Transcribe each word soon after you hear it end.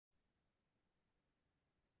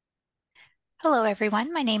Hello,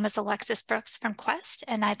 everyone. My name is Alexis Brooks from Quest,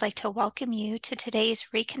 and I'd like to welcome you to today's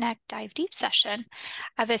Reconnect Dive Deep session.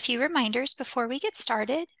 I have a few reminders before we get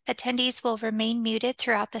started. Attendees will remain muted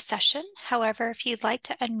throughout the session. However, if you'd like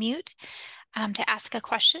to unmute to ask a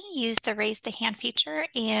question, use the raise the hand feature,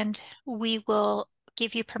 and we will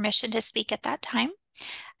give you permission to speak at that time.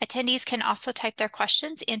 Attendees can also type their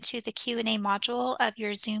questions into the Q&A module of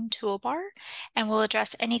your Zoom toolbar, and we'll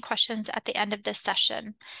address any questions at the end of this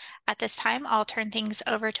session. At this time, I'll turn things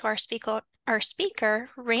over to our speaker,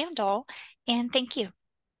 Randall, and thank you.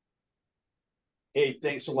 Hey,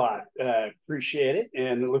 thanks a lot. Appreciate it.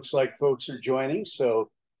 And it looks like folks are joining. So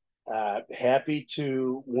happy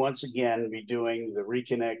to once again be doing the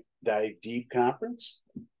Reconnect Dive Deep conference.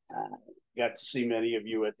 Got to see many of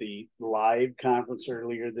you at the live conference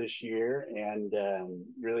earlier this year, and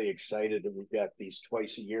really excited that we've got these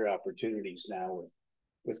twice a year opportunities now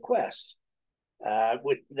with Quest.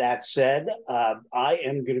 With that said, I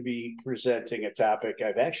am going to be presenting a topic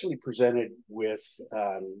I've actually presented with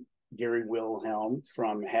Gary Wilhelm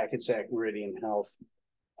from Hackensack Meridian Health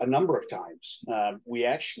a number of times. We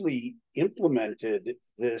actually implemented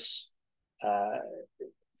this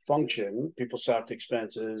function, PeopleSoft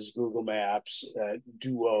Expenses, Google Maps,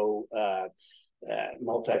 Duo,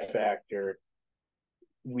 multi-factor.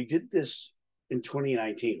 We did this in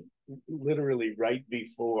 2019, literally right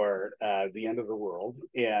before the end of the world.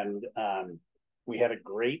 And we had a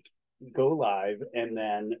great go live, and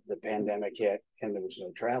then the pandemic hit and there was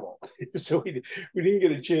no travel. So we didn't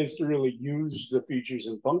get a chance to really use the features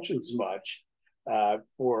and functions much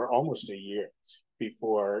for almost a year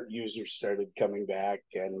before users started coming back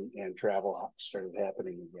and travel started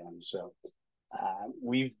happening again. So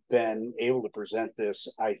we've been able to present this.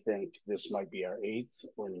 I think this might be our 8th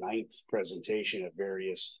or 9th presentation at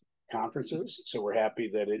various conferences. So we're happy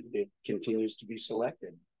that it continues to be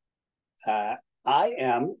selected. I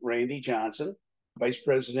am Randy Johnson, Vice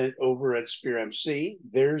President over at SpearMC.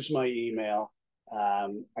 There's my email.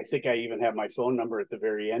 I think I even have my phone number at the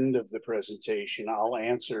very end of the presentation. I'll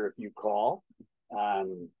answer if you call. A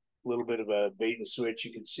little bit of a bait and switch.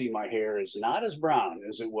 You can see my hair is not as brown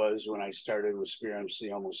as it was when I started with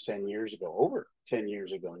SpearMC almost 10 years ago, over 10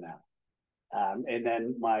 years ago now. And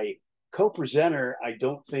then my co-presenter, I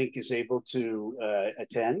don't think is able to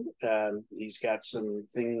attend. He's got some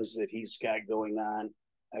things that he's got going on.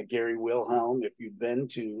 Gary Wilhelm, if you've been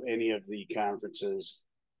to any of the conferences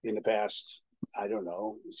in the past, I don't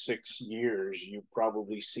know, 6 years, you've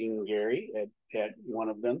probably seen Gary at one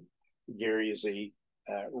of them. Gary is a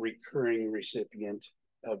recurring recipient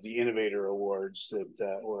of the Innovator Awards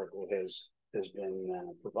that Oracle has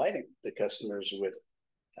been providing the customers with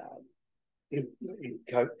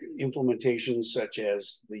implementations such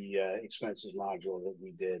as the expenses module that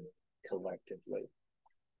we did collectively.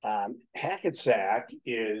 Hackensack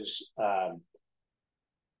is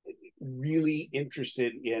really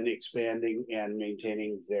interested in expanding and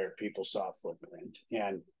maintaining their PeopleSoft footprint.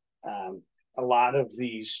 And a lot of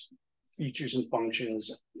these features and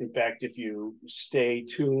functions, in fact, if you stay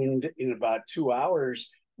tuned, in about 2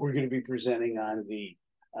 hours, we're going to be presenting on the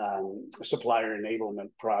supplier enablement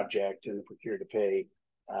project and the procure to pay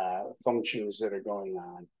functions that are going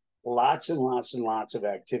on. Lots and lots and lots of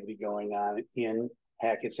activity going on in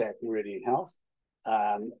Hackensack Meridian Health.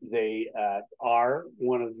 They are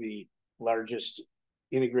one of the largest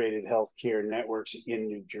integrated healthcare networks in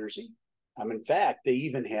New Jersey. In fact, they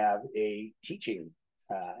even have a teaching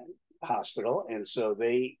hospital, and so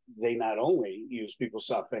they not only use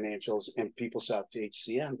PeopleSoft Financials and PeopleSoft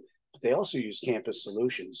HCM, but they also use Campus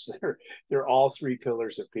Solutions. They're all 3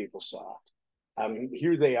 pillars of PeopleSoft.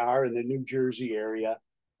 Here they are in the New Jersey area.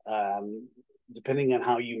 Depending on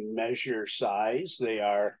how you measure size, they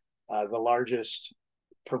are the largest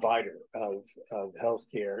provider of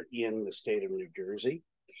healthcare in the state of New Jersey.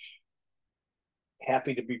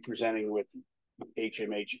 Happy to be presenting with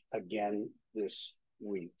HMH again this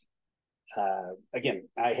week. Again,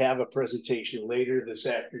 I have a presentation later this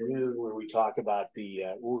afternoon where we talk about the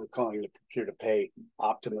what we're calling the procure to pay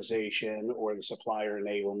optimization or the supplier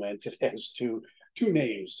enablement. It has two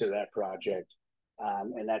names to that project,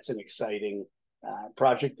 and that's an exciting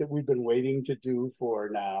project that we've been waiting to do for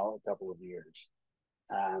now a couple of years.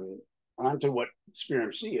 On to what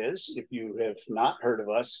SpearMC is. If you have not heard of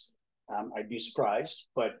us, I'd be surprised,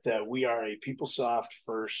 but we are a PeopleSoft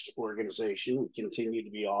first organization. We continue to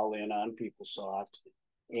be all in on PeopleSoft,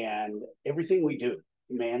 and everything we do,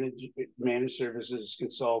 managed services,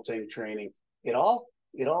 consulting, training, it all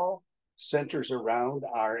centers around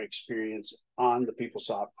our experience on the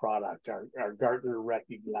PeopleSoft product, our Gartner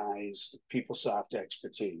recognized PeopleSoft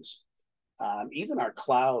expertise. Even our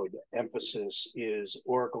cloud emphasis is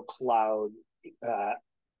uh,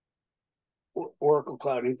 Oracle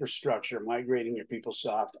Cloud infrastructure, migrating your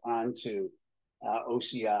PeopleSoft onto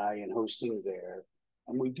OCI and hosting there.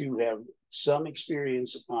 And we do have some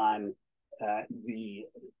experience on the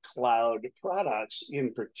cloud products,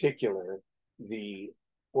 in particular, the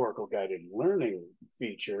Oracle Guided Learning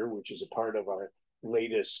feature, which is a part of our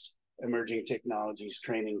latest emerging technologies,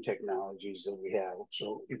 training technologies that we have.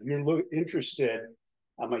 So if you're interested,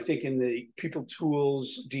 I think in the People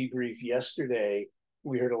Tools debrief yesterday,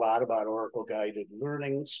 we heard a lot about Oracle Guided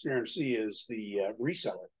Learning. SpearMC is the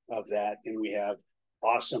reseller of that, and we have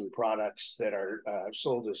awesome products that are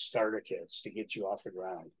sold as starter kits to get you off the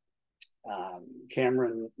ground.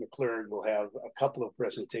 Cameron McClurg will have a couple of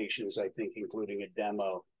presentations, I think, including a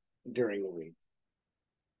demo during the week.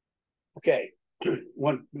 Okay,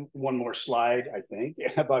 one more slide, I think,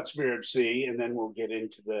 about SpearMC, and then we'll get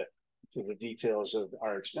into the details of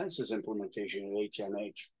our expenses implementation at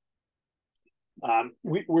HMH.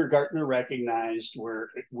 We're Gartner recognized.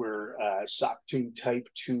 We're SOC 2 Type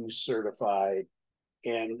 2 certified,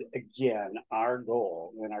 and again, our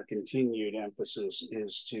goal and our continued emphasis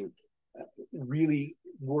is to really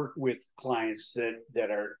work with clients that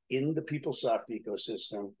are in the PeopleSoft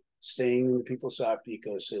ecosystem, staying in the PeopleSoft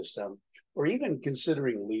ecosystem, or even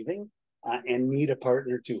considering leaving and need a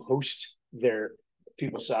partner to host their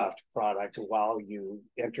PeopleSoft product while you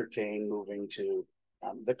entertain moving to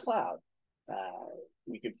the cloud.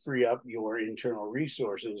 We could free up your internal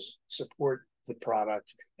resources, support the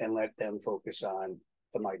product, and let them focus on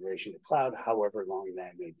the migration to cloud, however long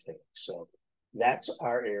that may take. So that's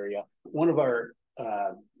our area. One of our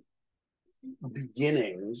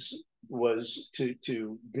beginnings was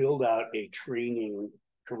to build out a training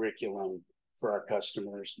curriculum for our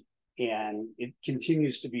customers, and it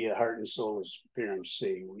continues to be a heart and soul of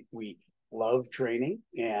PeopleSoft. We love training,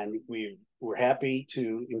 and we're happy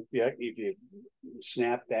to, if you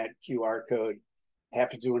snap that QR code,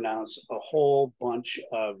 happy to announce a whole bunch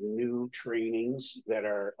of new trainings that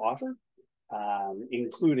are offered,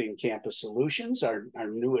 including Campus Solutions, our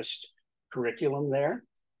newest curriculum there,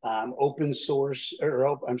 open search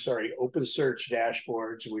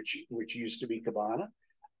dashboards, which used to be Kibana.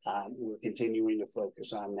 We're continuing to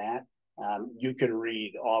focus on that. You can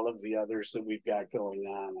read all of the others that we've got going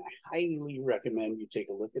on. I highly recommend you take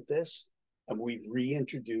a look at this. We've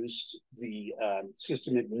reintroduced the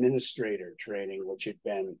system administrator training, which had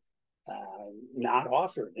been not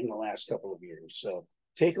offered in the last couple of years. So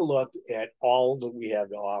take a look at all that we have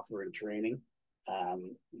to offer in training.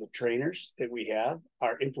 The trainers that we have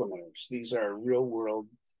are implementers. These are real world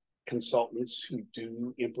consultants who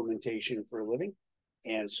do implementation for a living.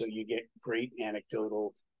 And so you get great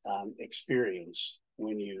anecdotal experience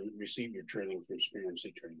when you receive your training from experienced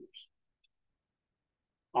trainers.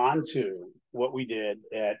 On to what we did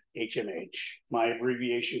at HMH. My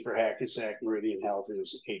abbreviation for Hackensack Meridian Health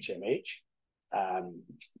is HMH.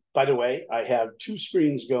 By the way, I have two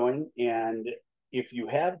screens going, and if you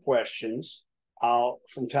have questions, I'll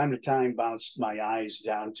from time to time bounce my eyes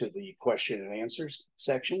down to the question and answers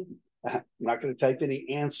section. I'm not going to type any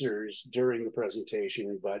answers during the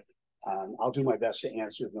presentation, but I'll do my best to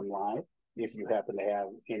answer them live. If you happen to have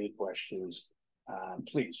any questions,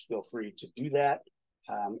 please feel free to do that.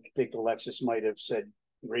 I think Alexis might have said,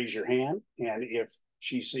 raise your hand. And if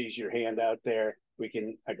she sees your hand out there, we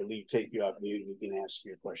can, I believe, take you off mute and you can ask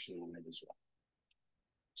your question on it as well.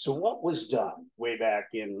 So what was done way back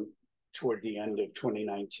toward the end of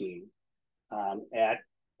 2019 at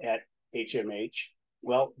HMH?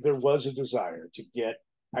 Well, there was a desire to get,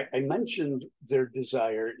 I mentioned their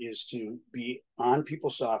desire is to be on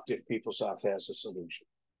PeopleSoft if PeopleSoft has a solution.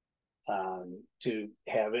 To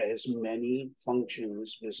have as many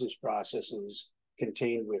functions, business processes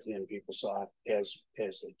contained within PeopleSoft as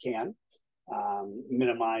they can,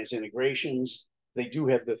 minimize integrations. They do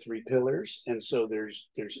have the three pillars, and so there's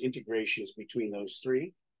integrations between those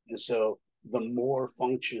three. And so the more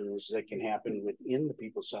functions that can happen within the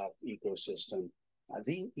PeopleSoft ecosystem,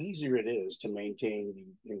 the easier it is to maintain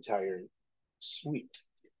the entire suite.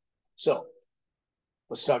 So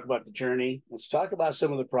let's talk about the journey. Let's talk about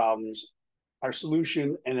some of the problems, our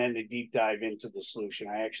solution, and then a deep dive into the solution.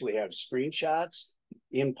 I actually have screenshots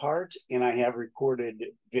in part, and I have recorded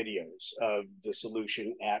videos of the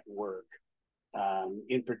solution at work.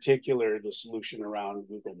 In particular, the solution around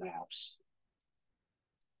Google Maps.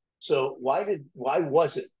 So why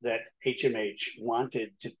was it that HMH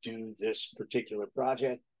wanted to do this particular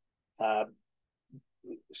project?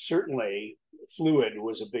 Certainly, Fluid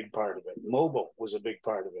was a big part of it. Mobile was a big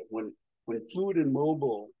part of it. When Fluid and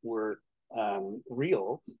mobile were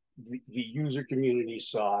real, the user community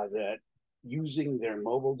saw that using their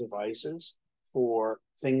mobile devices for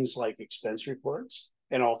things like expense reports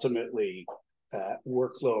and ultimately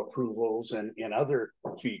workflow approvals and other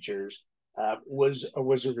features was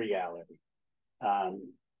a reality.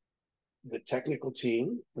 The technical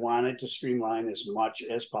team wanted to streamline as much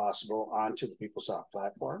as possible onto the PeopleSoft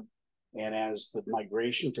platform. And as the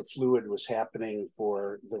migration to Fluid was happening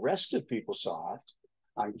for the rest of PeopleSoft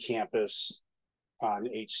on campus, on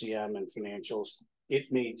HCM and financials,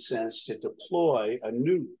 it made sense to deploy a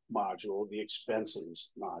new module, the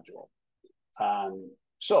expenses module.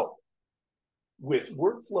 So with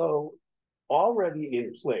workflow already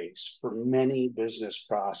in place for many business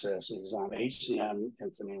processes on HCM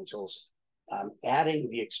and financials, adding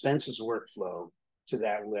the expenses workflow to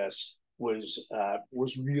that list was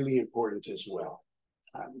really important as well.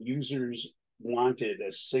 Users wanted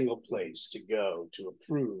a single place to go to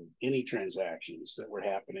approve any transactions that were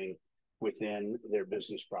happening within their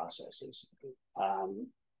business processes.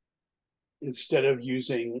 Instead of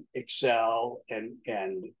using Excel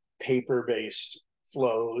and paper-based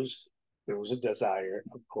flows, there was a desire,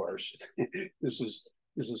 of course. This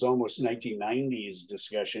is almost 1990s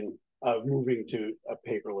discussion of moving to a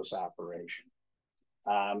paperless operation.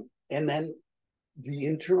 And then the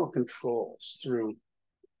internal controls through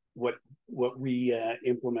what we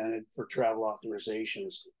implemented for travel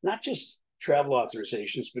authorizations, not just travel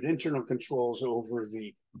authorizations, but internal controls over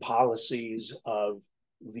the policies of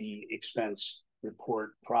the expense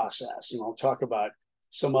report process. And I'll talk about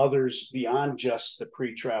some others beyond just the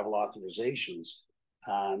pre-travel authorizations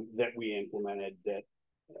that we implemented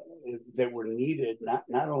that were needed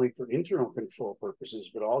not only for internal control purposes,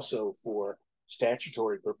 but also for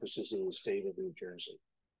statutory purposes in the state of New Jersey.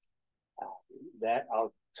 That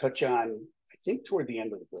I'll touch on, I think, toward the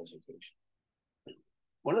end of the presentation.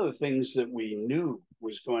 One of the things that we knew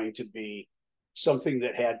was going to be something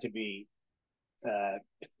that had to be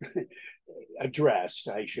addressed,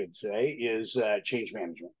 I should say, is change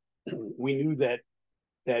management. We knew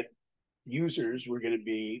that users were going to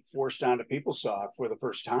be forced onto PeopleSoft for the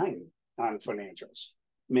first time on financials.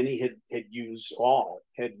 Many had used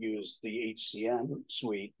the HCM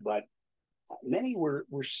suite, but many were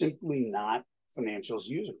simply not financials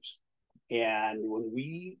users. And when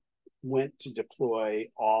we went to deploy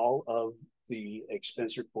all of the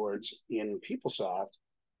expense reports in PeopleSoft,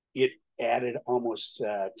 it added almost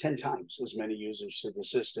 10 times as many users to the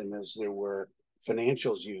system as there were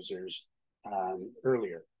financials users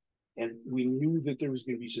earlier. And we knew that there was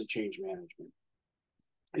going to be some change management.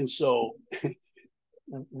 And so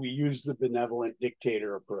we used the benevolent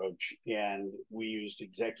dictator approach, and we used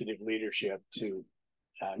executive leadership to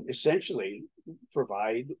essentially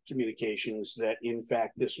provide communications that, in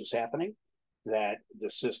fact, this was happening, that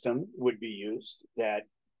the system would be used, that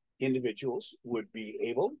individuals would be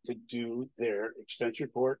able to do their expense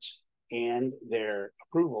reports and their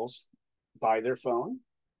approvals by their phone.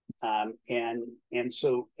 And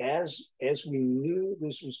so as we knew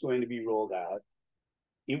this was going to be rolled out,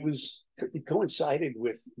 it coincided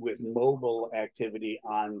with mobile activity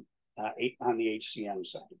on the HCM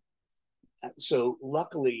side. So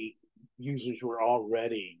luckily, users were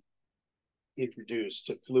already introduced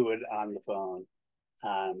to Fluid on the phone.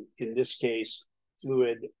 In this case,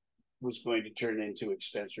 Fluid was going to turn into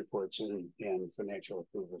expense reports and financial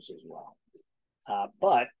approvals as well.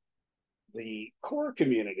 But the core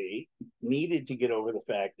community needed to get over the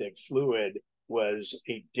fact that Fluid was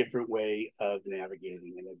a different way of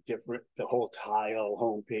navigating, and the whole tile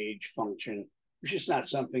homepage function was just not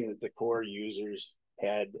something that the core users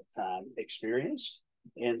had experienced.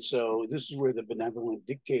 And so this is where the benevolent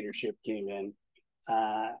dictatorship came in.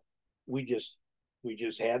 We just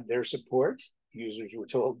had their support. Users were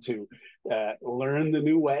told to learn the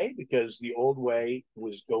new way because the old way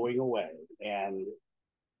was going away, and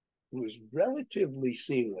it was relatively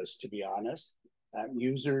seamless, to be honest.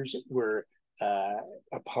 Users were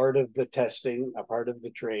a part of the testing, a part of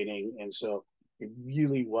the training, and so it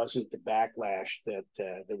really wasn't the backlash that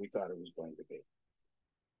we thought it was going to be.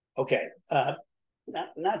 Okay,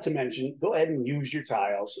 not to mention, go ahead and use your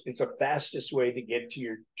tiles. It's the fastest way to get to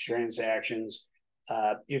your transactions.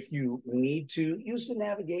 If you need to, use the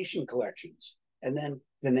navigation collections, and then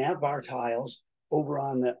the navbar tiles over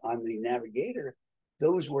on the navigator,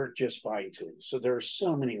 those work just fine too. So there are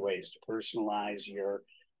so many ways to personalize your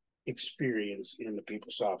experience in the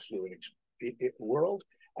PeopleSoft Fluid world.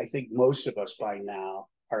 I think most of us by now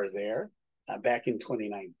are there. Back in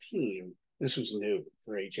 2019, this was new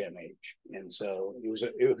for HMH, and so it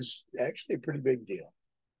was actually a pretty big deal.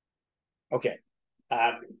 Okay.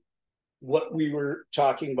 what we were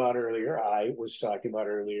talking about earlier, I was talking about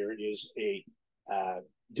earlier, is a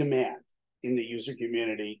demand in the user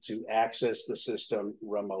community to access the system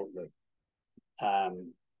remotely.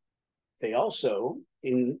 They also,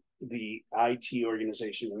 in the IT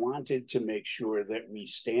organization, wanted to make sure that we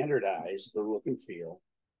standardize the look and feel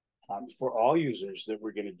for all users that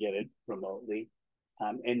were going to get it remotely,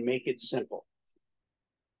 and make it simple.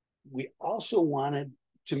 We also wanted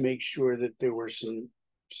to make sure that there were some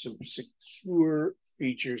secure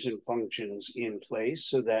features and functions in place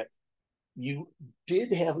so that you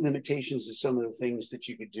did have limitations to some of the things that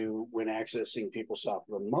you could do when accessing PeopleSoft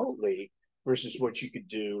remotely versus what you could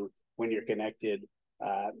do when you're connected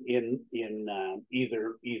in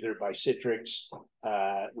either by Citrix,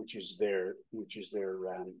 which is their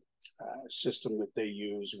system that they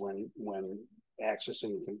use when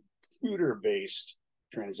accessing computer-based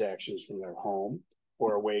transactions from their home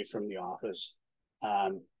or away from the office.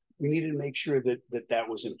 We needed to make sure that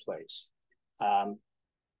was in place.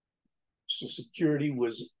 So security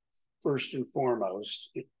was first and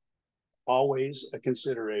foremost, always a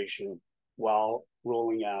consideration while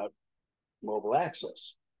rolling out mobile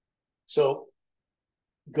access. So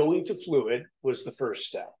going to Fluid was the first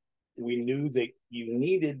step. We knew that you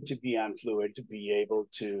needed to be on Fluid to be able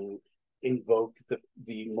to invoke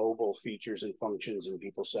the mobile features and functions in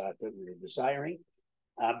PeopleSoft that we were desiring.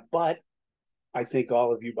 But I think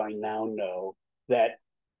all of you by now know that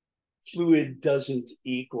Fluid doesn't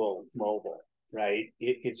equal mobile, right?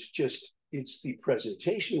 It's the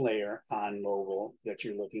presentation layer on mobile that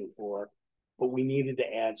you're looking for, but we needed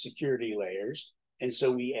to add security layers. And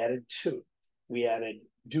so we added two. We added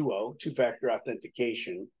Duo, two-factor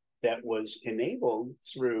authentication, that was enabled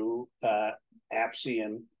through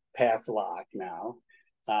Appian PathLock now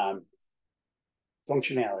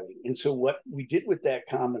functionality. And so what we did with that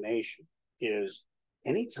combination is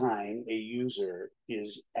anytime a user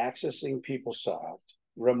is accessing PeopleSoft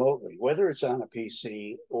remotely, whether it's on a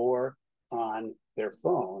PC or on their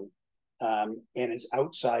phone, and it's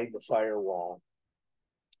outside the firewall,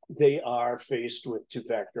 they are faced with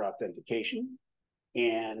two-factor authentication.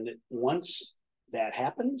 And once that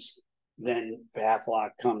happens, then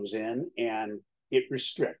PathLock comes in and it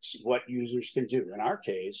restricts what users can do. In our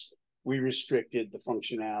case, we restricted the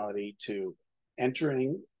functionality to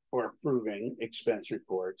entering or approving expense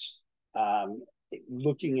reports,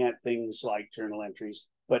 looking at things like journal entries,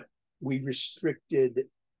 but we restricted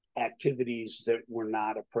activities that were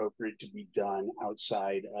not appropriate to be done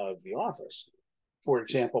outside of the office. For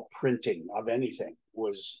example, printing of anything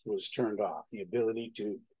was turned off. The ability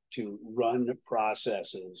to run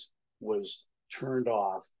processes was turned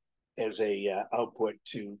off as a output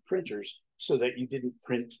to printers so that you didn't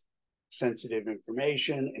print sensitive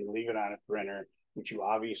information and leave it on a printer, which you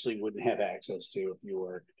obviously wouldn't have access to if you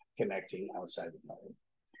were connecting outside the network.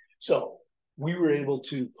 So we were able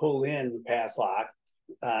to pull in PathLock.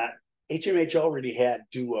 HMH already had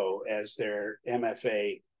Duo as their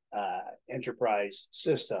MFA enterprise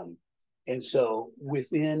system. And so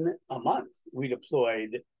within a month, we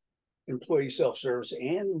deployed employee self-service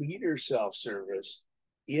and leader self-service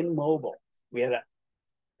in mobile. We had a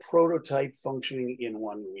prototype functioning in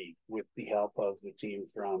 1 week with the help of the team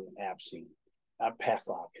from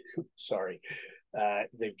PathLock. Sorry,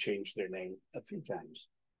 they've changed their name a few times.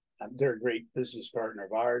 They're a great business partner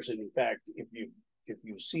of ours, and in fact, if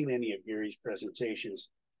you've seen any of Gary's presentations,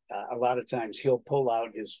 a lot of times he'll pull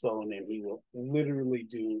out his phone and he will literally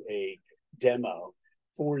do a demo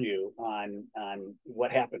for you on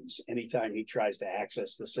what happens anytime he tries to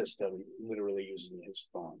access the system, literally using his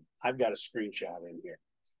phone. I've got a screenshot in here.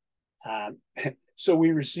 So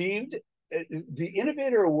we received the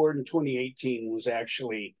Innovator Award in 2018 was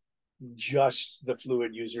actually just the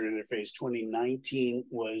Fluid user interface. 2019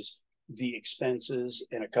 was the expenses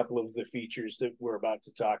and a couple of the features that we're about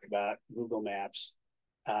to talk about, Google Maps,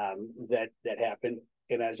 that happened.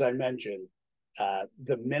 And as I mentioned,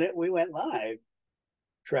 the minute we went live,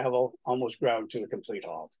 travel almost ground to a complete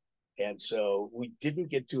halt. And so we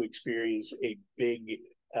didn't get to experience a big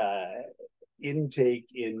intake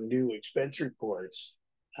in new expense reports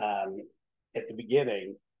at the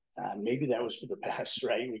beginning. Maybe that was for the best,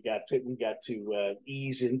 right? We got to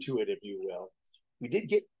ease into it, if you will. We did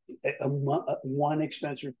get one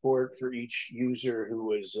expense report for each user who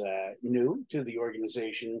was new to the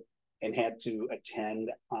organization and had to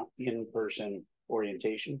attend in-person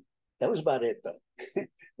orientation. That was about it, though.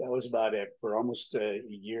 That was about it. For almost a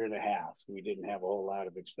year and a half, we didn't have a whole lot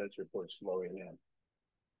of expense reports flowing in.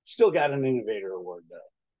 Still got an Innovator Award,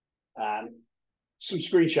 though. Some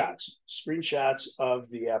screenshots of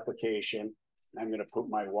the application. I'm going to put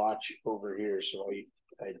my watch over here so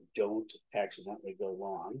I don't accidentally go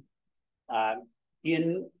long. At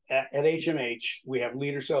HMH, we have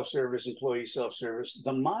leader self-service, employee self-service.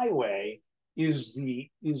 The My Way is the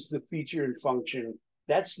feature and function.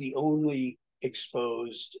 That's the only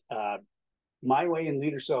exposed. My Way and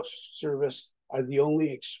leader self-service are the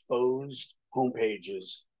only exposed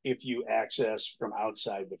homepages if you access from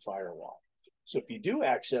outside the firewall. So if you do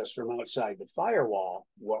access from outside the firewall,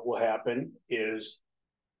 what will happen is,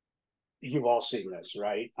 you've all seen this,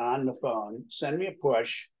 right? On the phone, send me a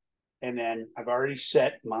push, and then I've already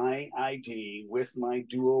set my ID with my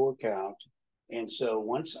dual account. And so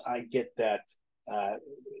once I get that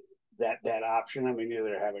option, I'm gonna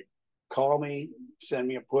either have it call me, send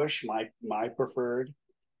me a push, my preferred,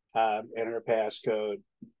 enter a passcode.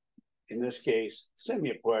 In this case, send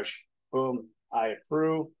me a push, boom, I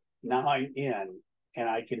approve. Now I'm in, and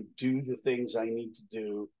I can do the things I need to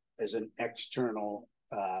do as an external,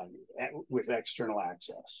 with external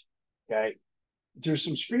access. Okay. There's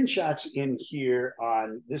some screenshots in here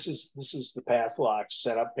on, this is the PathLock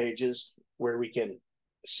setup pages where we can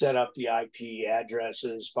set up the IP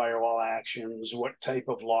addresses, firewall actions, what type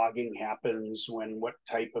of logging happens when what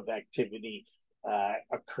type of activity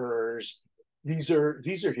occurs. These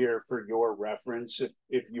are here for your reference.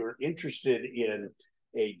 If you're interested in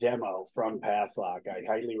a demo from PathLock, I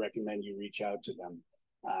highly recommend you reach out to them.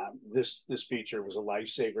 This feature was a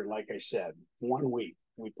lifesaver, and like I said, 1 week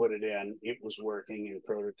we put it in, it was working in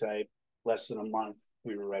prototype. Less than a month,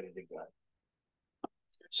 we were ready to go.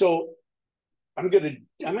 So I'm gonna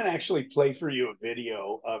actually play for you a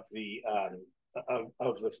video of the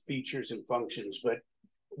features and functions. But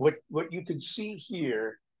what you can see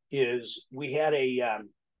here is we had a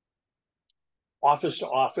office to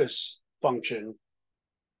office function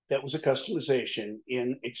that was a customization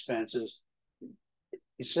in expenses.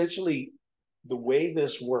 Essentially, the way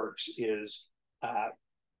this works is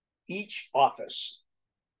each office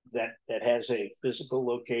that has a physical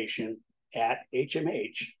location at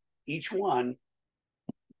HMH, each one,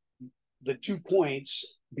 the 2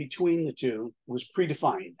 points between the two was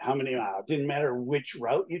predefined. How many miles? It didn't matter which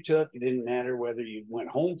route you took. It didn't matter whether you went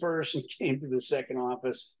home first and came to the second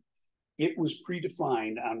office. It was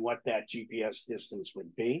predefined on what that GPS distance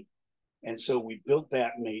would be. And so we built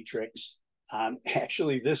that matrix.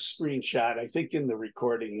 Actually, this screenshot, I think in the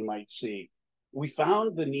recording you might see, we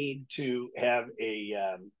found the need to have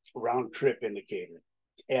a round trip indicator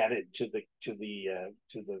added to the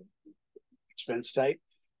expense type,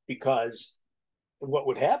 because what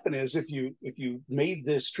would happen is if you made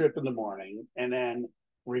this trip in the morning and then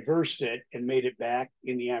reversed it and made it back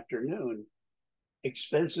in the afternoon,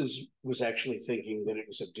 expenses was actually thinking that it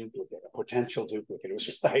was a duplicate, a potential duplicate. It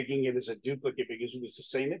was flagging it as a duplicate because it was the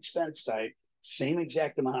same expense type, same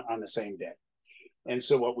exact amount on the same day. And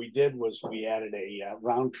so what we did was we added a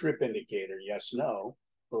round trip indicator, yes, no,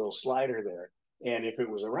 a little slider there. And if it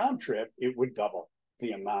was a round trip, it would double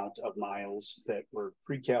the amount of miles that were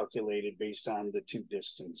pre-calculated based on the two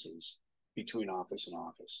distances between office and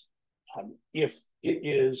office. If it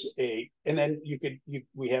is and then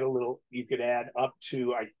we had a little, you could add up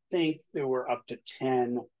to, I think there were up to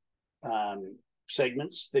 10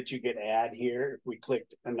 segments that you could add here. If we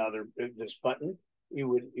clicked this button, it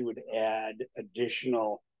would add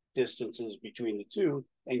additional distances between the two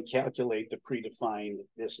and calculate the predefined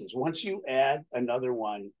distance. Once you add another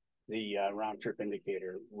one, the round trip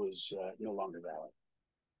indicator was no longer valid.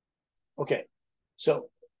 Okay, so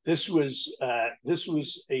this was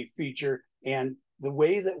a feature, and the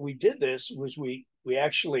way that we did this was we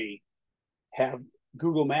actually have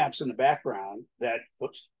Google Maps in the background that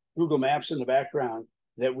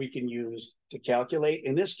we can use to calculate.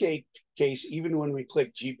 In this case, even when we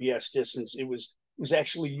click GPS distance, it was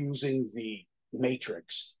actually using the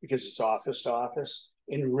matrix because it's office to office.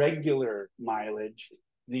 In regular mileage,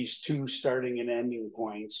 these two starting and ending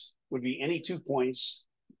points would be any 2 points,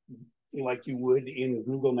 like you would in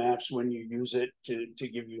Google Maps when you use it to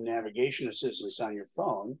give you navigation assistance on your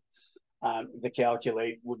phone. The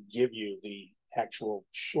calculate would give you the actual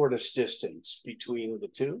shortest distance between the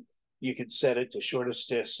two. You could set it to shortest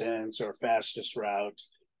distance or fastest route,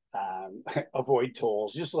 avoid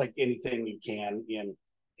tolls, just like anything you can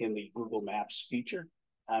in the Google Maps feature,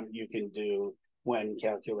 you can do when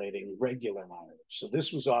calculating regular mileage. So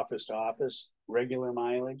this was office to office, regular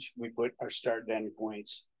mileage. We put our start and end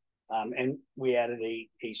points, and we added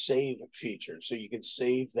a save feature. So you can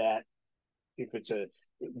save that if it's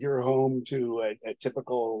your home to a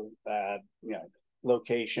typical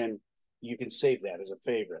location. You can save that as a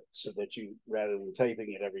favorite so that you, rather than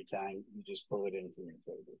typing it every time, you just pull it in from your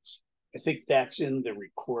favorites. I think that's in the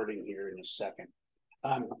recording here in a second.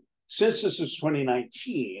 since this is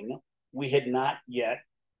 2019, we had not yet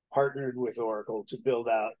partnered with Oracle to build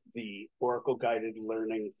out the Oracle guided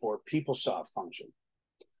learning for PeopleSoft function.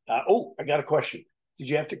 Oh, I got a question. Did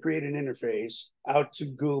you have to create an interface out to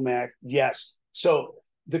Google Mac? Yes. So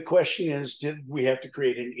the question is, did we have to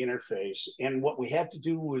create an interface? And what we had to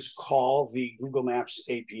do was call the Google Maps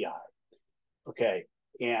API. Okay.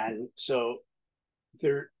 And so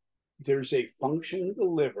there's a function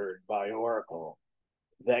delivered by Oracle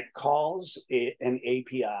that calls an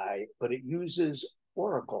API, but it uses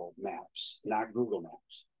Oracle Maps, not Google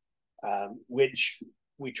Maps, which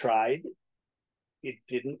we tried. It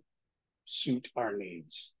didn't suit our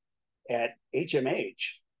needs. At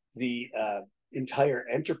HMH, the entire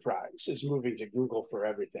enterprise is moving to Google for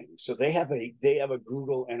everything. So they have a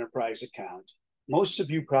Google Enterprise account. Most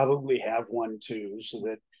of you probably have one too, so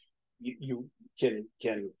that you can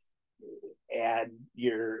add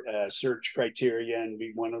your search criteria and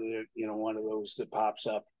be one of those that pops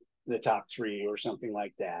up the top 3 or something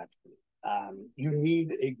like that. You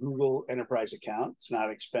need a Google Enterprise account. It's not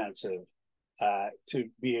expensive to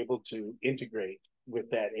be able to integrate with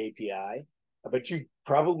that API. But you've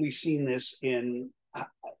probably seen this in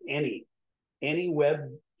any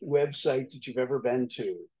website that you've ever been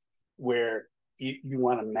to, where you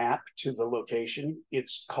want to map to the location.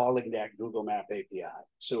 It's calling that Google Map API.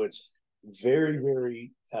 So it's very,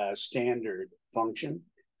 very standard function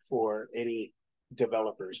for any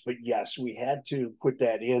developers. But yes, we had to put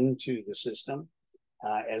that into the system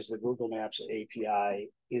as the Google Maps API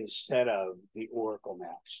instead of the Oracle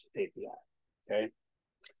Maps API. Okay.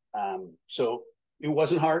 So it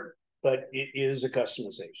wasn't hard, but it is a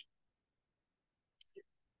customization.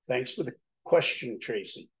 Thanks for the question,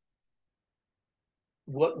 Tracy.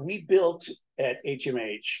 What we built at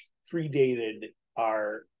HMH predated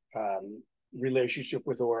our relationship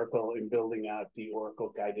with Oracle in building out the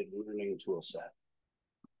Oracle guided learning toolset.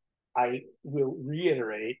 I will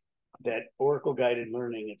reiterate that Oracle guided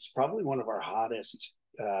learning, it's probably one of our hottest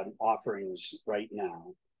offerings right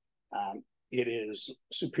now. It is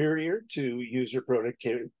superior to User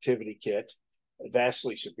Productivity Kit,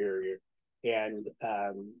 vastly superior. And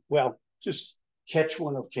well, just catch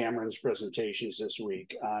one of Cameron's presentations this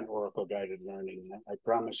week on Oracle guided learning. I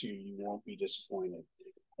promise you, you won't be disappointed.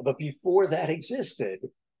 But before that existed,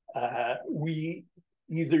 we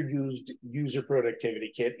either used User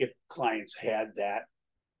Productivity Kit if clients had that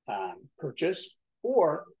purchase,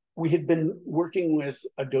 or we had been working with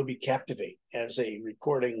Adobe Captivate as a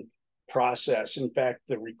recording process. In fact,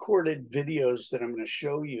 the recorded videos that I'm going to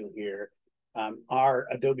show you here are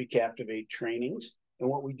Adobe Captivate trainings. And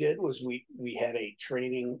what we did was we had a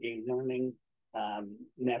learning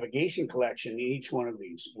navigation collection. Each one of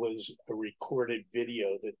these was a recorded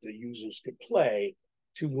video that the users could play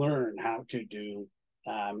to learn how to do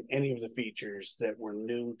any of the features that were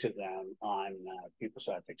new to them on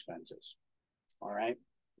PeopleSoft Expenses. All right.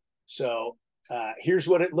 So here's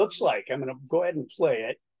what it looks like. I'm going to go ahead and play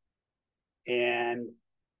it and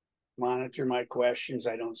monitor my questions.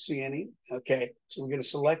 I don't see any. Okay. So we're going to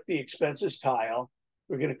select the expenses tile.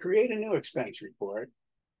 We're going to create a new expense report.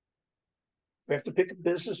 We have to pick a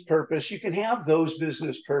business purpose. You can have those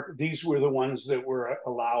business purpose. These were the ones that were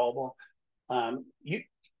allowable.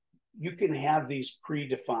 You can have these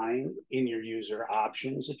predefined in your user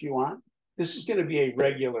options if you want. This is going to be a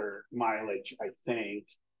regular mileage, I think.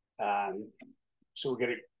 So we're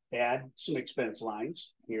going to add some expense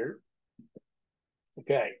lines here.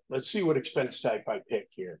 Okay, let's see what expense type I pick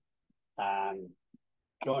here.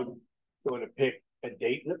 Going to pick a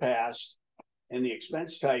date in the past, and the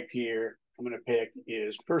expense type here I'm going to pick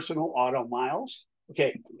is personal auto miles.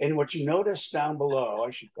 Okay, and what you notice down below,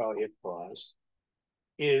 I should probably hit pause,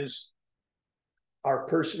 is our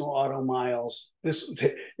personal auto miles. This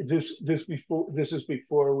is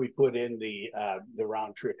before we put in the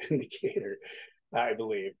round trip indicator, I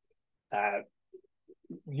believe.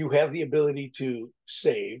 You have the ability to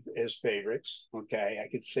save as favorites. Okay, I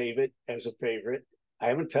could save it as a favorite. I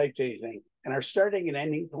haven't typed anything. And our starting and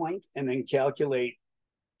ending point, and then calculate.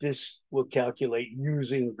 This will calculate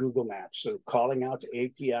using Google Maps. So calling out to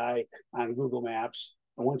API on Google Maps.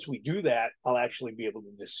 And once we do that, I'll actually be able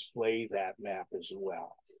to display that map as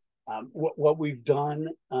well. What we've done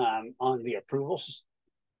on the approvals,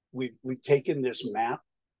 we've taken this map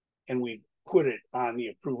and we put it on the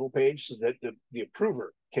approval page so that the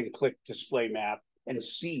approver can click display map and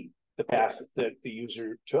see the path that the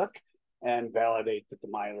user took and validate that the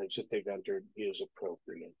mileage that they've entered is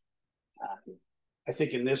appropriate. I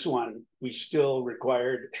think in this one, we still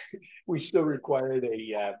required a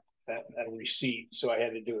receipt. So I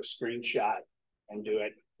had to do a screenshot and do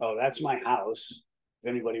it. Oh, that's my house. If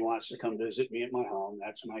anybody wants to come visit me at my home,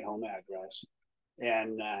 that's my home address.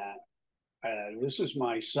 And this is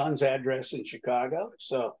my son's address in Chicago.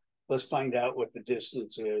 So let's find out what the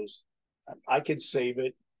distance is. I could save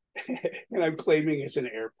it, and I'm claiming it's an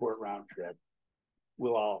airport round trip.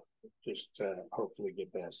 We'll all just hopefully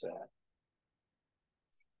get past that.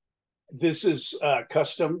 This is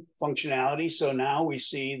custom functionality. So now we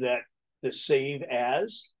see that the save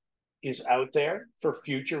as is out there for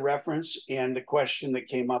future reference. And the question that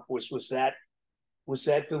came up was that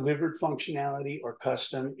delivered functionality or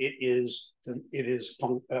custom? It is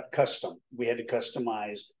custom. We had to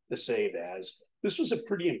customize the save as. This was a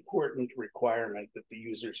pretty important requirement that the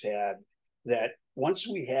users had, that once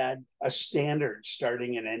we had a standard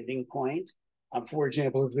starting and ending point, for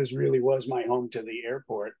example, if this really was my home to the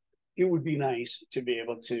airport, it would be nice to be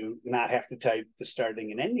able to not have to type the starting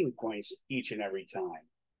and ending points each and every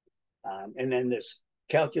time. And then this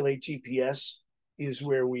calculate GPS is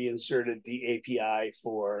where we inserted the API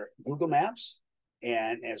for Google Maps.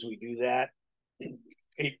 And as we do that,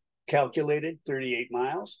 it calculated 38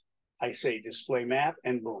 miles. I say display map,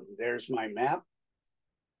 and boom, there's my map.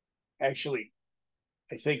 Actually,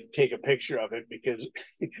 I think take a picture of it because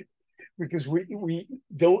because we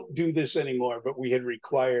don't do this anymore, but we had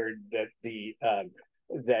required that the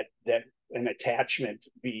that an attachment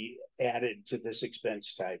be added to this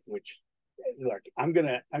expense type, which, look, I'm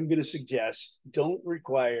gonna suggest don't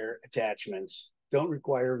require attachments, don't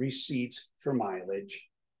require receipts for mileage,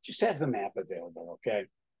 just have the map available. Okay.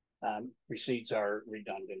 Receipts are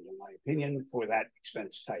redundant, in my opinion, for that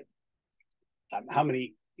expense type. How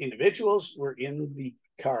many individuals were in the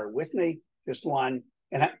car with me? Just one,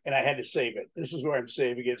 and I had to save it. This is where I'm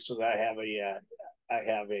saving it so that I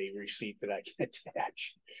have a receipt that I can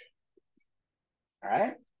attach. All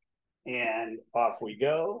right, and off we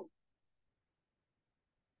go.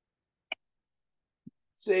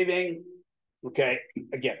 Saving. Okay,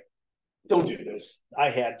 again, don't do this.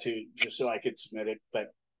 I had to just so I could submit it,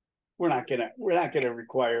 but we're not gonna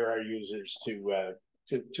require our users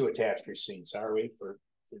to attach receipts, are we, for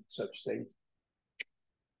such things?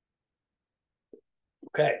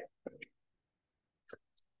 Okay.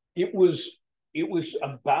 It was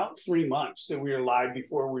about 3 months that we were live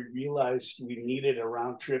before we realized we needed a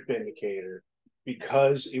round trip indicator,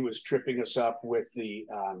 because it was tripping us up with the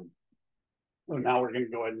well, now we're going to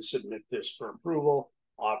go ahead and submit this for approval.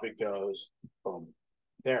 Off it goes. Boom.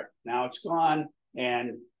 There. Now it's gone,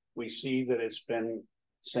 and we see that it's been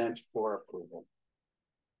sent for approval.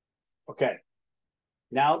 Okay.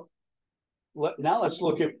 Now let's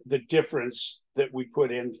look at the difference that we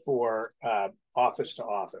put in for office to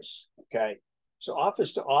office. Okay. So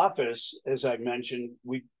office to office, as I mentioned,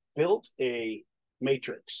 we built a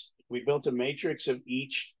matrix. We built a matrix of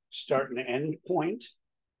each start and end point.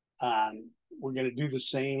 We're going to do the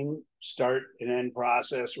same start and end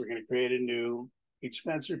process. We're going to create a new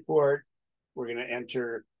expense report. We're going to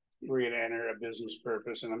enter a business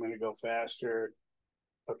purpose, and I'm going to go faster.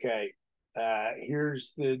 Okay.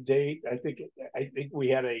 Here's the date. I think we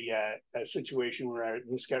had a situation where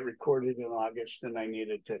this got recorded in August, and I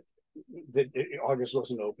needed to. August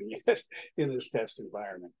wasn't open yet in this test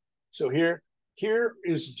environment. So here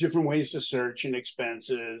is different ways to search in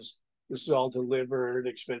expenses. This is all delivered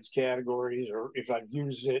expense categories, or if I've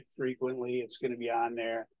used it frequently, it's going to be on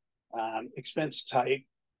there. Expense type,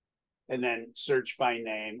 and then search by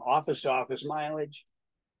name. Office to office mileage.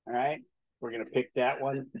 All right, we're going to pick that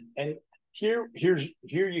one. And here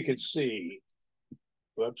you can see.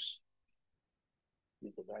 Whoops. Let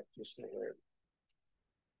me go back just a hair.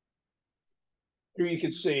 Here you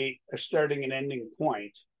can see a starting and ending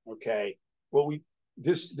point. Okay. Well,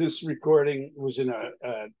 this recording was in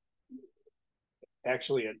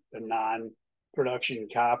actually a non-production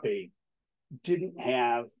copy. Didn't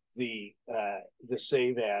have the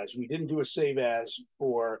save as. We didn't do a save as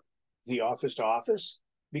for the office to office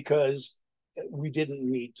because we didn't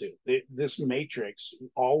need to. This matrix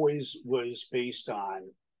always was based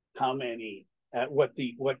on how many, what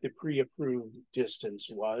the pre-approved distance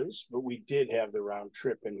was, but we did have the round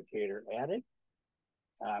trip indicator added.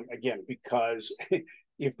 Again, because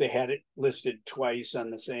if they had it listed twice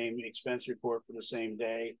on the same expense report for the same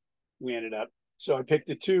day, we ended up. So I picked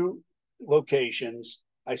the two locations.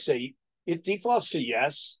 I say it defaults to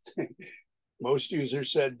yes. Most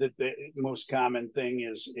users said that the most common thing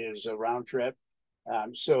is a round trip.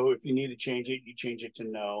 So if you need to change it, you change it to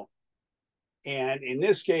no. And in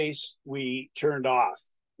this case, we turned off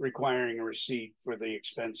requiring a receipt for the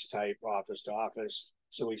expense type office to office.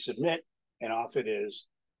 So we submit, and off it is,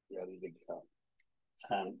 ready to go.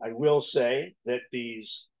 I will say that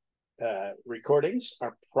these recordings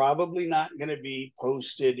are probably not going to be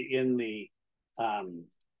posted in the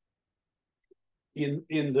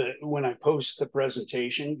when I post the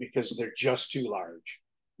presentation, because they're just too large.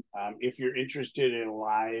 If you're interested in a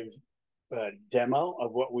live demo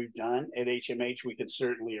of what we've done at HMH, we can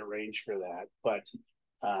certainly arrange for that. But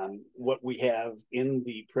what we have in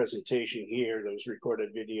the presentation here, those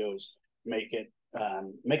recorded videos, make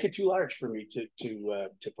it too large for me to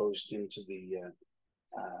post into the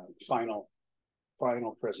final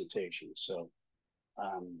presentation. So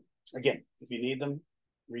again, if you need them,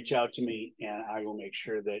 reach out to me and I will make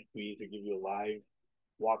sure that we either give you a live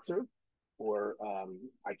walkthrough or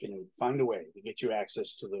I can find a way to get you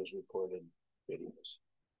access to those recorded videos.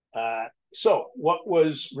 So what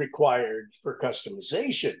was required for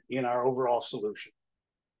customization in our overall solution?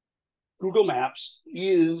 Google Maps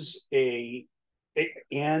is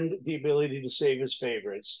and the ability to save as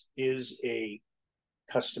favorites is a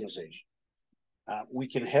customization. We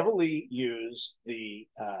can heavily use the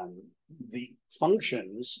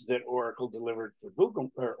functions that Oracle delivered for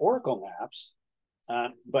Google or Oracle Maps,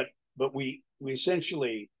 but we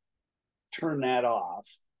essentially turn that off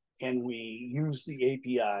and we use the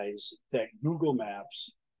APIs that Google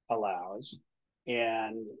Maps allows,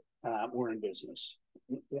 and we're in business.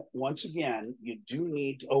 Once again, you do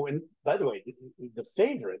need to, oh, and by the way, the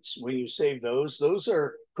favorites, when you save those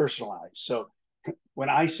are personalized. So when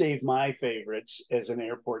I save my favorites as an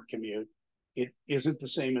airport commute, it isn't the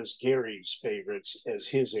same as Gary's favorites as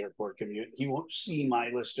his airport commute. He won't see my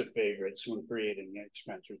list of favorites when creating an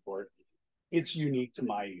expense report. It's unique to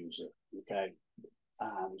my user, okay?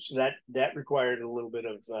 So that required a little bit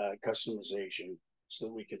of customization so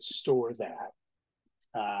that we could store that.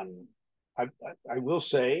 I will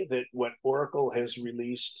say that what Oracle has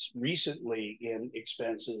released recently in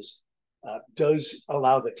expenses does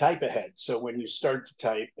allow the type ahead. So when you start to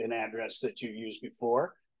type an address that you used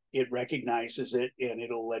before, it recognizes it and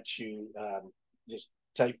it'll let you just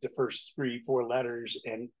type the first 3-4 letters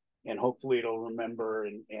and hopefully it'll remember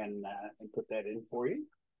and put that in for you.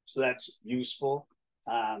 So that's useful.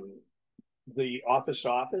 The office to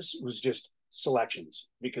office was just selections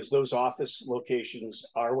because those office locations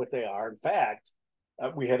are what they are. In fact,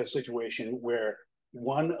 we had a situation where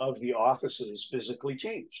one of the offices physically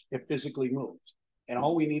changed. It physically moved. And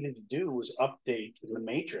all we needed to do was update the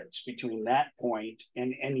matrix between that point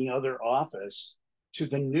and any other office to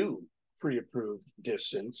the new pre-approved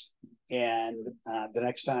distance. And the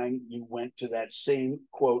next time you went to that same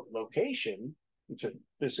quote location, which is a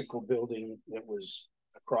physical building that was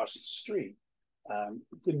across the street,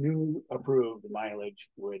 the new approved mileage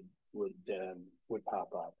would pop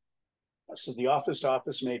up. So the office to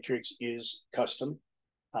office matrix is custom.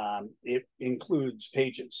 It includes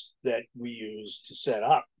pages that we use to set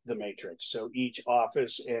up the matrix. So each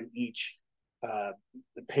office and each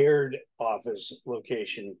paired office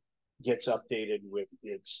location gets updated with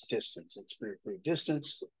its distance, its pre-approved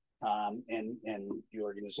distance, and the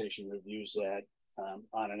organization reviews that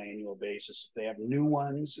on an annual basis. If they have new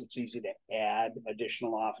ones, it's easy to add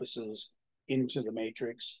additional offices into the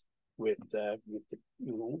matrix with the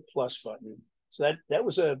plus button. So that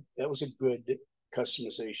was a good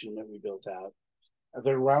customization that we built out.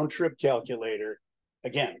 The round trip calculator,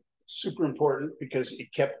 again, super important because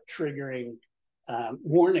it kept triggering,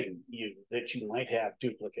 warning you that you might have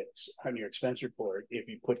duplicates on your expense report if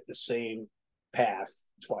you put the same path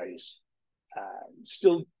twice.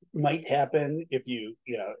 Still might happen if you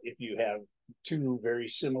have two very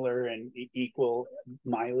similar and equal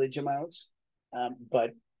mileage amounts,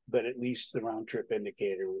 but at least the round trip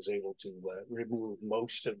indicator was able to remove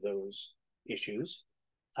most of those issues.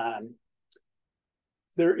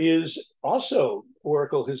 There is also,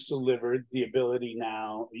 Oracle has delivered the ability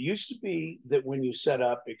now. It used to be that when you set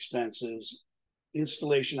up expenses,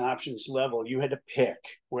 installation options level, you had to pick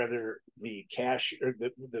whether the cash or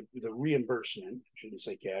the reimbursement, I shouldn't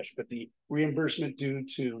say cash, but the reimbursement due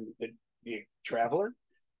to the traveler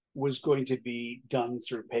was going to be done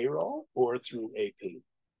through payroll or through AP.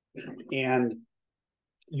 And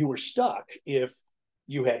you were stuck if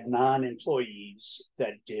you had non-employees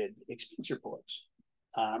that did expense reports.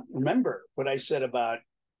 Remember what I said about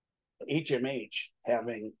HMH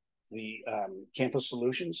having the campus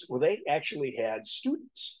solutions? Well, they actually had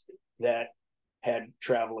students that had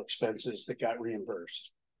travel expenses that got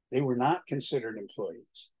reimbursed. They were not considered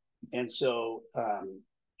employees. And so,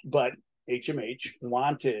 but HMH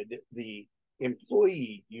wanted the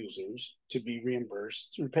employee users to be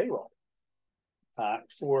reimbursed through payroll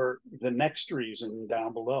for the next reason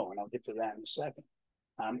down below. And I'll get to that in a second,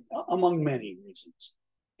 among many reasons.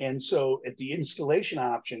 And so at the installation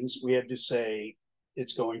options, we had to say,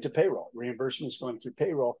 it's going to payroll. Reimbursement is going through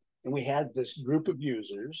payroll. And we had this group of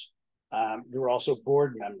users. There were also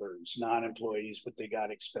board members, non-employees, but they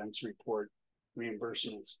got expense report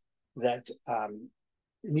reimbursements that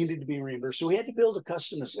needed to be reimbursed. So we had to build a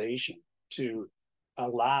customization to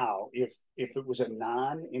allow, if it was a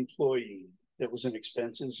non-employee that was an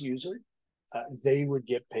expenses user, they would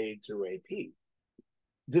get paid through AP.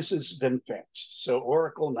 This has been fixed. So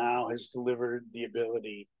Oracle now has delivered the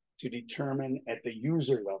ability to determine at the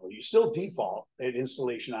user level. You still default at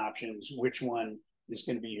installation options which one is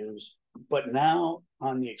going to be used, but now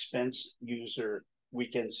on the expense user, we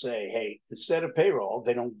can say, hey, instead of payroll,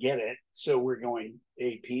 they don't get it, so we're going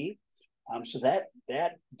AP. So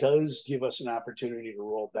that does give us an opportunity to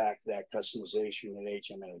roll back that customization at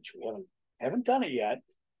HMH. We haven't done it yet,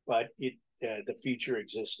 but the feature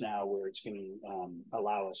exists now where it's going to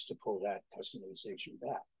allow us to pull that customization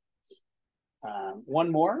back.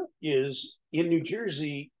 One more is in New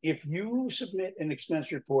Jersey, if you submit an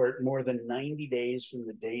expense report more than 90 days from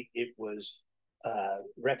the date it was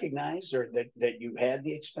recognized or that you had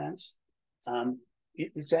the expense,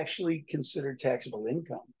 it's actually considered taxable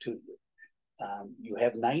income to you. You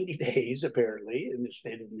have 90 days, apparently, in the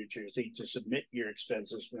state of New Jersey to submit your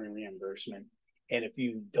expenses for reimbursement. And if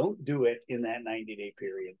you don't do it in that 90-day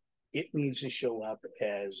period, it needs to show up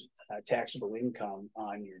as taxable income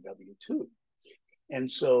on your W-2. And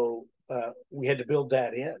so we had to build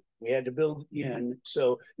that in. We had to build in.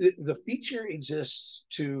 So the feature exists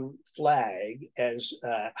to flag as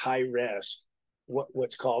high risk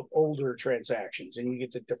what's called older transactions. And you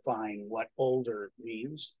get to define what older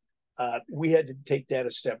means. We had to take that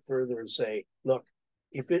a step further and say, look,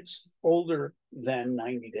 if it's older than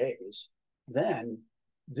 90 days, then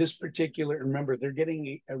this particular, remember, they're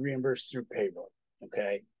getting reimbursed through payroll,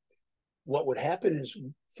 okay? What would happen is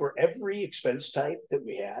for every expense type that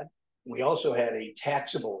we also had a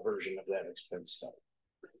taxable version of that expense type.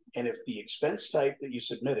 And if the expense type that you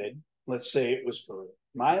submitted, let's say it was for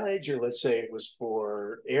mileage, or let's say it was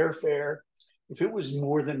for airfare, if it was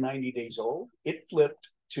more than 90 days old, it flipped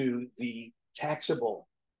to the taxable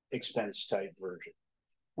expense type version,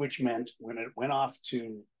 which meant when it went off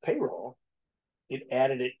to payroll, it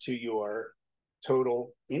added it to your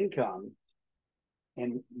total income,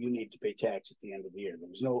 and you need to pay tax at the end of the year. There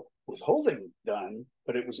was no withholding done,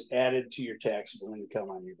 but it was added to your taxable income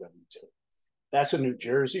on your W-2. That's a New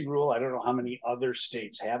Jersey rule. I don't know how many other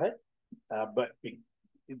states have it, but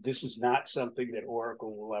this is not something that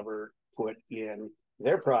Oracle will ever put in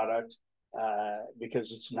their product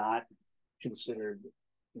because it's not considered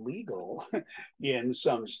legal in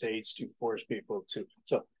some states to force people to.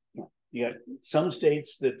 So you got some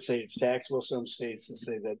states that say it's taxable, some states that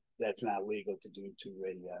say that that's not legal to do to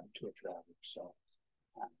a traveler. So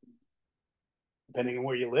depending on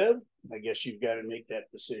where you live, I guess you've got to make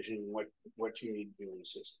that decision what you need to do in the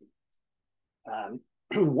system.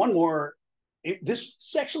 One more,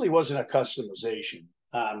 this actually wasn't a customization.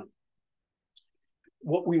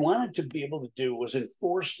 What we wanted to be able to do was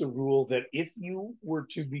enforce the rule that if you were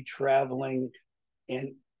to be traveling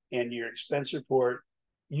and your expense report,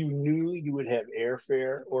 you knew you would have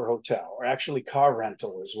airfare or hotel, or actually car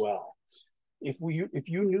rental as well. If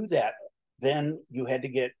you knew that, then you had to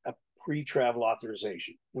get a pre-travel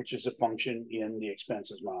authorization, which is a function in the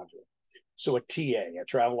expenses module. So a TA, a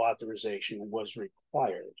travel authorization, was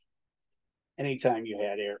required anytime you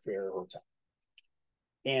had airfare or hotel.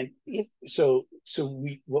 And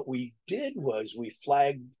what we did was we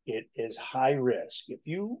flagged it as high risk. If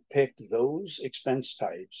you picked those expense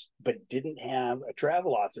types but didn't have a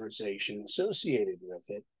travel authorization associated with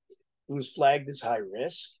it, it was flagged as high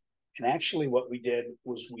risk. And actually what we did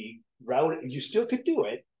was we routed, you still could do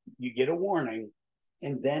it, you get a warning,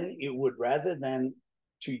 and then it would, rather than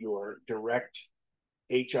to your direct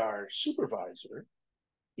HR supervisor,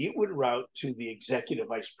 it would route to the executive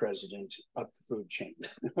vice president up the food chain.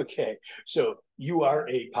 Okay, so you are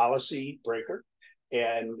a policy breaker,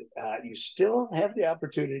 and you still have the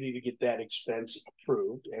opportunity to get that expense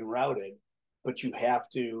approved and routed, but you have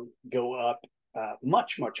to go up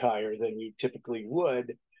much, much higher than you typically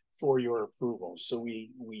would for your approval. So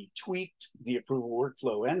we tweaked the approval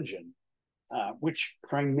workflow engine, which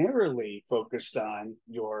primarily focused on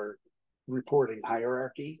your reporting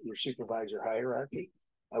hierarchy, your supervisor hierarchy,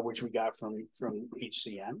 which we got from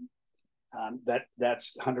HCM.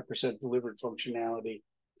 That's 100% delivered functionality.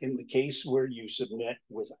 In the case where you submit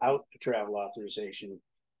without the travel authorization,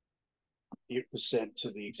 it was sent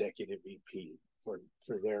to the executive VP for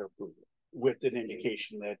their approval, with an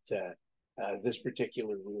indication that this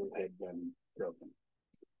particular rule had been broken.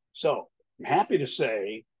 So I'm happy to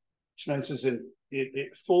say expenses in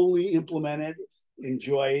it fully implemented,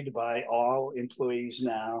 enjoyed by all employees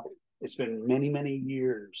now. It's been many, many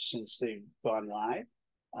years since they've gone live.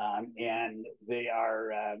 And they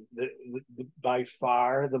are by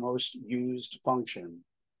far the most used function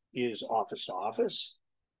is office to office.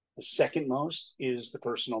 The second most is the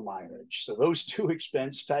personal mileage. So those two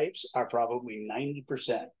expense types are probably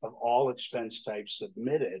 90% of all expense types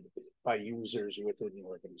submitted by users within the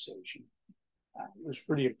organization. It was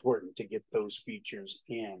pretty important to get those features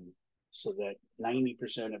in so that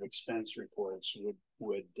 90% of expense reports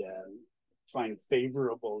would find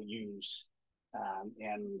favorable use.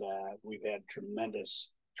 And we've had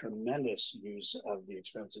tremendous use of the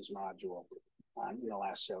expenses module in the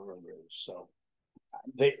last several years. So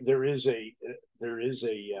there is a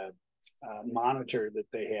monitor that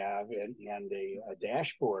they have and a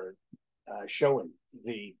dashboard showing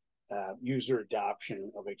the user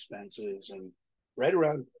adoption of expenses. And right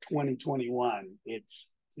around 2021, is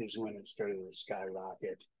when it started to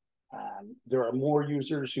skyrocket. There are more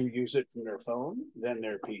users who use it from their phone than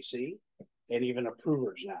their PC, and even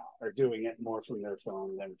approvers now are doing it more from their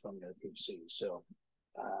phone than from their PC. So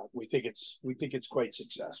we think it's quite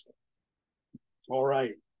successful. All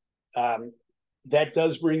right. That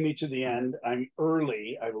does bring me to the end. I'm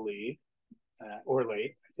early, I believe, or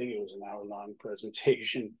late. I think it was an hour-long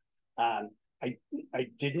presentation. I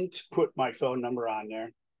didn't put my phone number on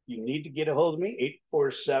there. You need to get a hold of me,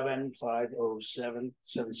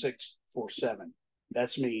 847-507-7647.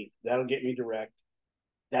 That's me. That'll get me direct.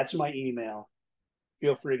 That's my email.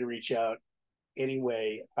 Feel free to reach out.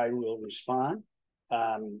 Anyway, I will respond.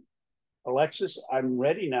 Alexis, I'm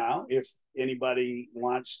ready now. If anybody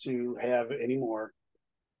wants to have any more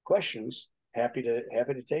questions, happy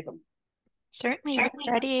to take them. Certainly,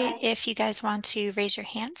 we're ready if you guys want to raise your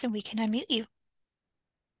hands and we can unmute you.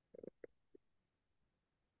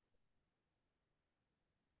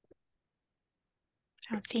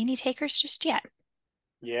 I don't see any takers just yet.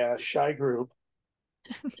 Yeah, shy group.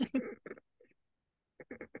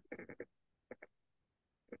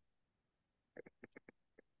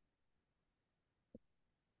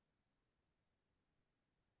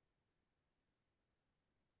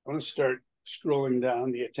 I'm going to start scrolling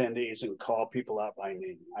down the attendees and call people out by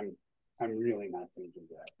name. I'm really not going to do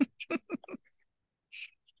that.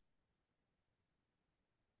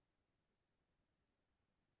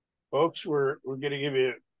 Folks, we're going to give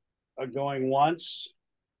you a going once,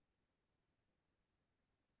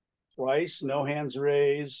 twice, no hands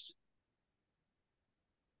raised.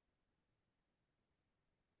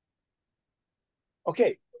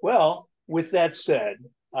 Okay, well, with that said,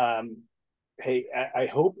 hey, I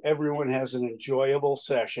hope everyone has an enjoyable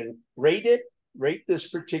session. Rate this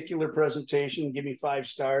particular presentation. Give me 5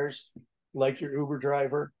 stars, like your Uber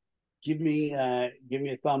driver. Give me a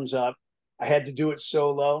thumbs up. I had to do it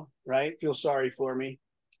solo, right? Feel sorry for me.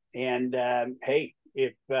 And hey,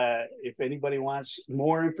 if anybody wants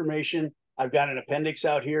more information, I've got an appendix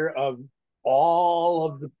out here of all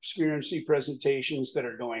of the Experiency presentations that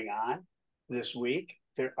are going on this week.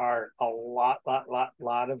 There are a lot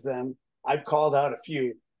of them. I've called out a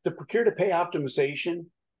few. The procure to pay optimization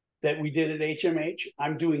that we did at HMH,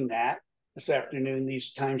 I'm doing that this afternoon.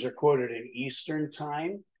 These times are quoted in Eastern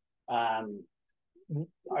time. I'm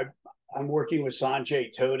working with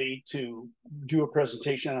Sanjay Todi to do a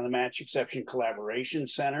presentation on the Match Exception Collaboration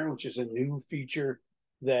Center, which is a new feature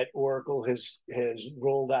that Oracle has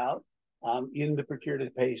rolled out in the procure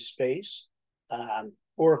to pay space.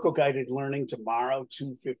 Oracle Guided Learning tomorrow,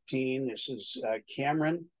 2:15. This is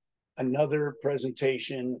Cameron. Another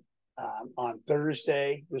presentation on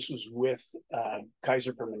Thursday. This was with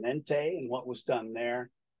Kaiser Permanente and what was done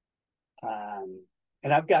there.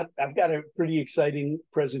 And I've got a pretty exciting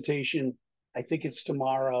presentation. I think it's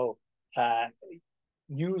tomorrow.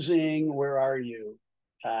 Using, where are you?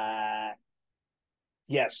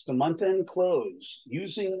 Yes, the month-end close,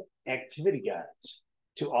 using activity guides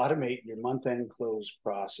to automate your month-end close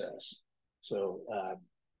process. So,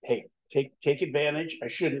 hey, take advantage. I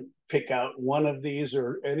shouldn't pick out one of these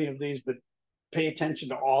or any of these, but pay attention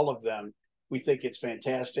to all of them. We think it's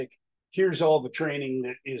fantastic. Here's all the training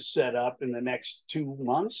that is set up in the next 2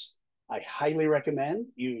 months. I highly recommend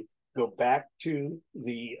you go back to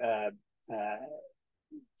the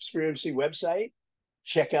Experiency website,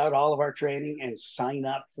 check out all of our training, and sign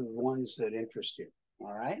up for the ones that interest you.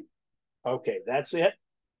 All right? Okay, that's it.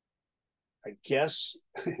 I guess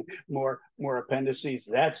more appendices.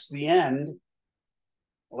 That's the end.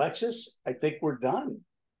 Alexis, I think we're done.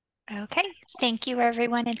 Okay, thank you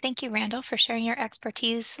everyone, and thank you, Randall, for sharing your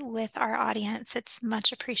expertise with our audience. It's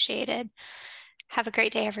much appreciated. Have a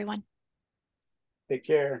great day, everyone. Take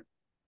care.